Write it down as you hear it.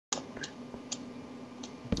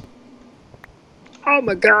Oh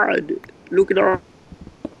my god! Look at all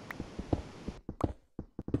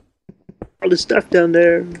the stuff down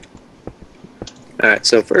there. Alright,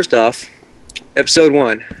 so first off, episode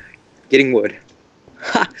 1, getting wood.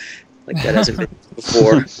 Ha! Like that hasn't been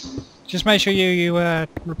before. Just make sure you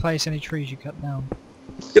replace any trees you cut down.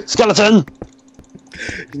 Yep. Skeleton!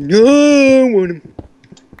 No, I want him.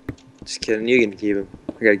 Just kidding, you can keep him.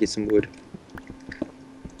 I gotta get some wood.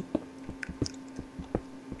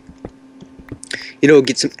 You know,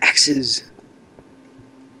 get some axes.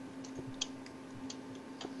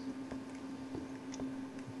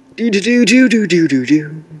 Do do do do do do do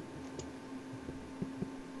do.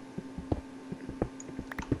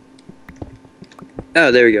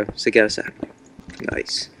 Oh, there we go. Stick out a sack.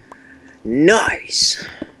 Nice. Nice.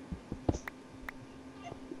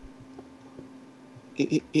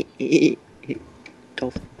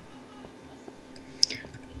 Dolphin.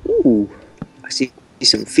 Ooh, I see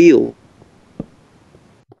some field.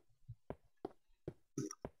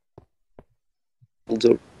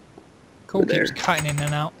 Cool, there. keeps cutting in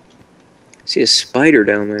and out. I see a spider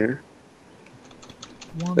down there.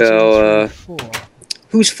 1, Well, 2, 3, 4.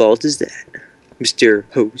 Whose fault is that, Mr.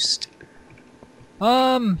 Host?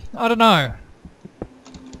 I don't know.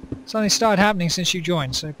 It's only started happening since you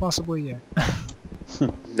joined, so possibly you.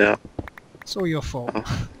 No. It's all your fault.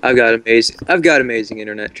 Oh, I've got amazing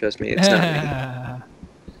internet, trust me, it's not me.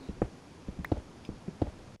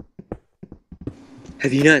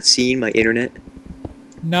 Have you not seen my internet?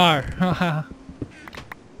 No.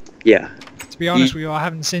 Yeah. To be honest with you, I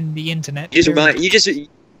haven't seen the internet. You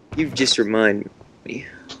just remind me.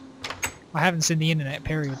 I haven't seen the internet,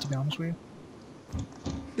 period, to be honest with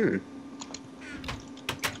you.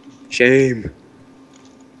 Shame.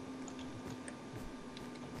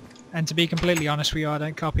 And to be completely honest with you, I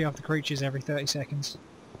don't copy off the creatures every 30 seconds.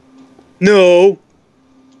 No!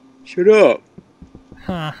 Shut up.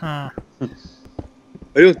 Haha. I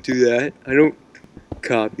don't do that. I don't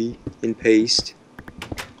copy and paste.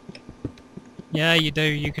 Yeah, you do.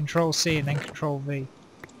 You control C and then control V.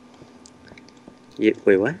 Yeah,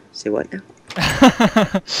 wait, what? Say what now?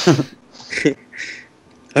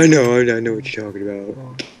 I know what you're talking about.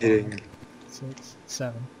 4, Kidding. 5, 6,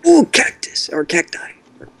 7. Ooh, cactus! Or cacti.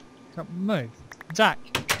 Can't move. Zach.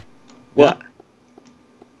 What?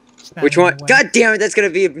 Stand Which in one? the way. God damn it, that's gonna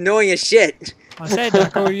be annoying as shit! I said I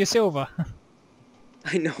call you Silver.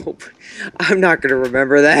 I know, but I'm not gonna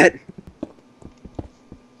remember that.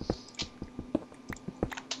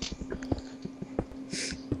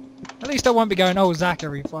 At least I won't be going, oh, Zach,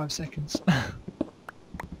 every 5 seconds.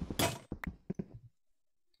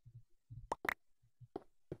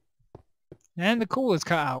 And the cooler's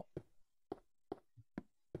cut out.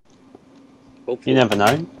 You never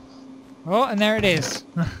know. Oh, and there it is.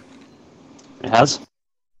 It has.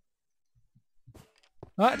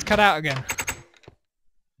 Oh, it's cut out again.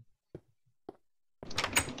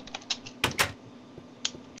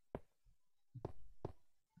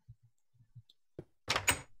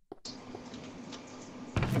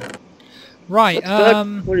 Right,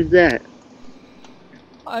 What is that?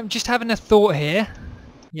 I'm just having a thought here.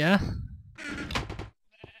 Yeah?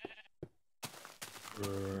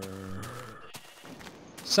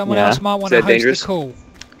 Someone Yeah. else might want Is to that host dangerous? the call.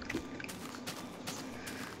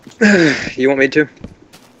 You want me to?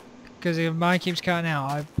 Because if mine keeps cutting out,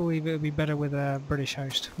 I believe it would be better with a British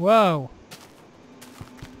host. Whoa!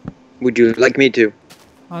 Would you like me to?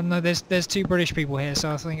 Oh no, there's 2 British people here,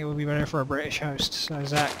 so I think it would be better for a British host. So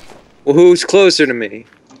Zach. Well, who's closer to me?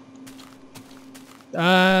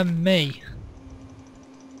 Me.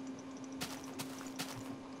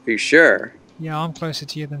 Are you sure? Yeah, I'm closer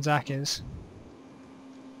to you than Zach is.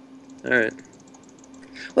 Alright.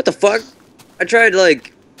 What the fuck? I tried,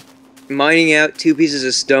 like, mining out 2 pieces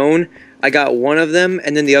of stone. I got one of them,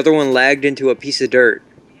 and then the other one lagged into a piece of dirt.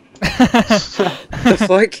 The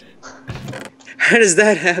fuck? How does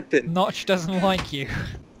that happen? Notch doesn't like you.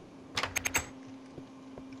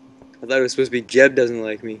 I thought it was supposed to be Jeb doesn't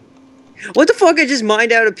like me. What the fuck? I just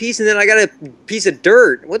mined out a piece and then I got a piece of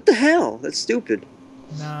dirt. What the hell? That's stupid.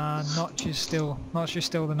 Nah, Notch is still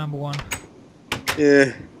the number 1.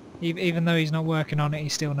 Yeah. Even though he's not working on it,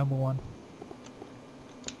 he's still number 1.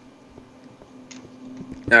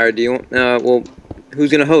 Alright, do you want... well,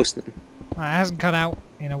 who's gonna host them? It hasn't cut out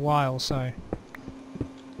in a while, so...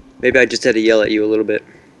 Maybe I just had to yell at you a little bit.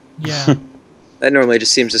 Yeah. That normally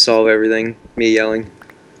just seems to solve everything. Me yelling.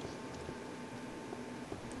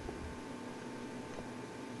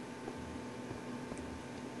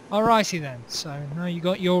 Alrighty then, so now you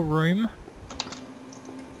got your room.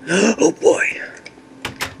 Oh boy.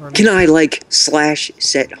 Or at Can least- I, like,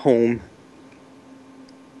 /set home?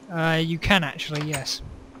 You can actually, yes.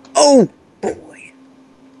 Oh boy.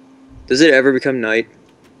 Does it ever become night?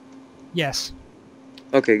 Yes.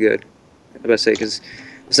 Okay, good. I was about to say, because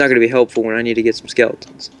it's not going to be helpful when I need to get some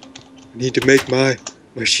skeletons. I need to make my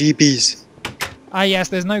sheepies. Ah, yes,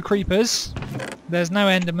 there's no creepers. There's no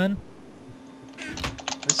enderman.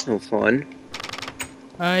 That's no fun.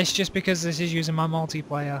 It's just because this is using my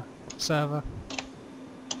multiplayer server.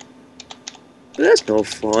 But that's no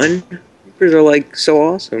fun. Creepers are like so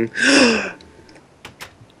awesome.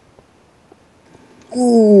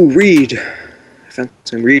 Ooh, reed. I found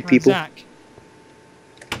some reed people. Zach.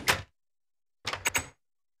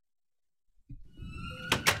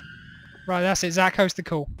 Right, that's it. Zach, host the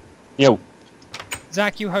call. Yo.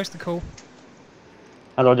 Zach, you host the call.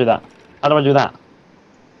 How do I do that? How do I do that?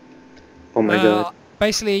 Oh my god.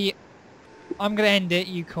 Basically, I'm gonna end it.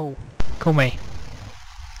 You call. Call me.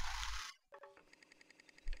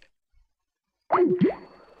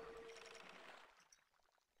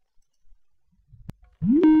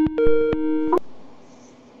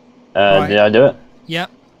 Right. Did I do it?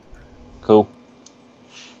 Yep. Cool.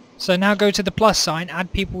 So now go to the plus sign,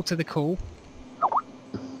 add people to the call,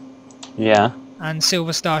 Yeah. and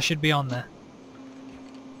Silver Star should be on there.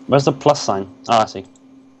 Where's the plus sign? Oh, I see.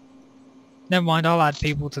 Never mind, I'll add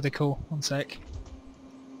people to the call. One sec.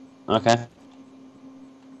 Okay.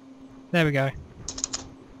 There we go. I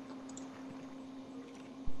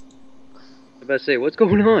was about to say, what's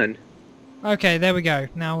going on? Okay, there we go.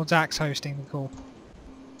 Now Zach's hosting the call.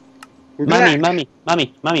 We're Mummy,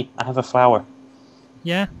 back. mummy, I have a flower.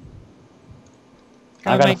 Yeah?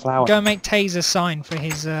 I got a flower. Go make Taser sign for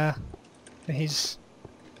his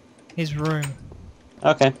room.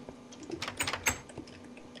 Okay.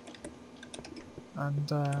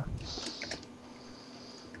 And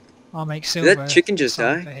I'll make Silver Did that chicken just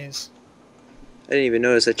sign die? for his. I didn't even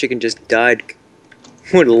notice that chicken just died.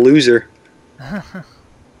 What a loser. And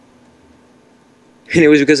it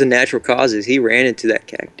was because of natural causes. He ran into that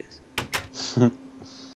cactus.